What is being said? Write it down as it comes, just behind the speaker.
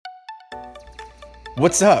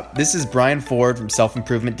What's up? This is Brian Ford from Self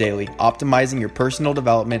Improvement Daily, optimizing your personal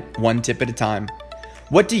development one tip at a time.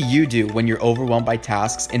 What do you do when you're overwhelmed by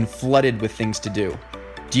tasks and flooded with things to do?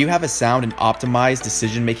 Do you have a sound and optimized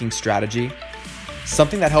decision-making strategy?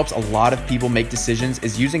 Something that helps a lot of people make decisions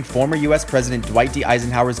is using former US President Dwight D.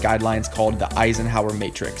 Eisenhower's guidelines called the Eisenhower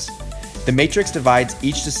Matrix. The matrix divides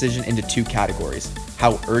each decision into two categories: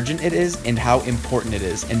 how urgent it is and how important it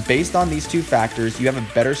is. And based on these two factors, you have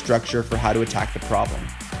a better structure for how to attack the problem.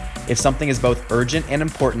 If something is both urgent and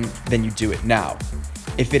important, then you do it now.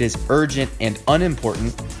 If it is urgent and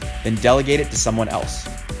unimportant, then delegate it to someone else.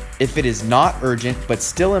 If it is not urgent but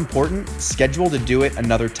still important, schedule to do it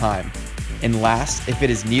another time. And last, if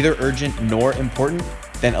it is neither urgent nor important,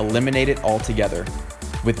 then eliminate it altogether.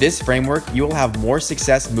 With this framework, you will have more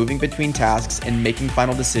success moving between tasks and making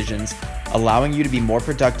final decisions, allowing you to be more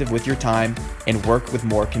productive with your time and work with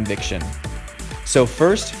more conviction. So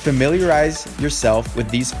first, familiarize yourself with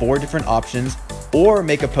these 4 different options, or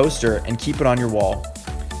make a poster and keep it on your wall.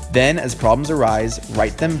 Then, as problems arise,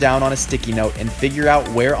 write them down on a sticky note and figure out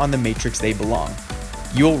where on the matrix they belong.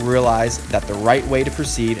 You'll realize that the right way to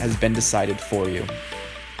proceed has been decided for you.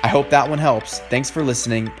 I hope that one helps. Thanks for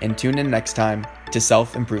listening, and tune in next time to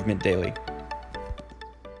Self Improvement Daily.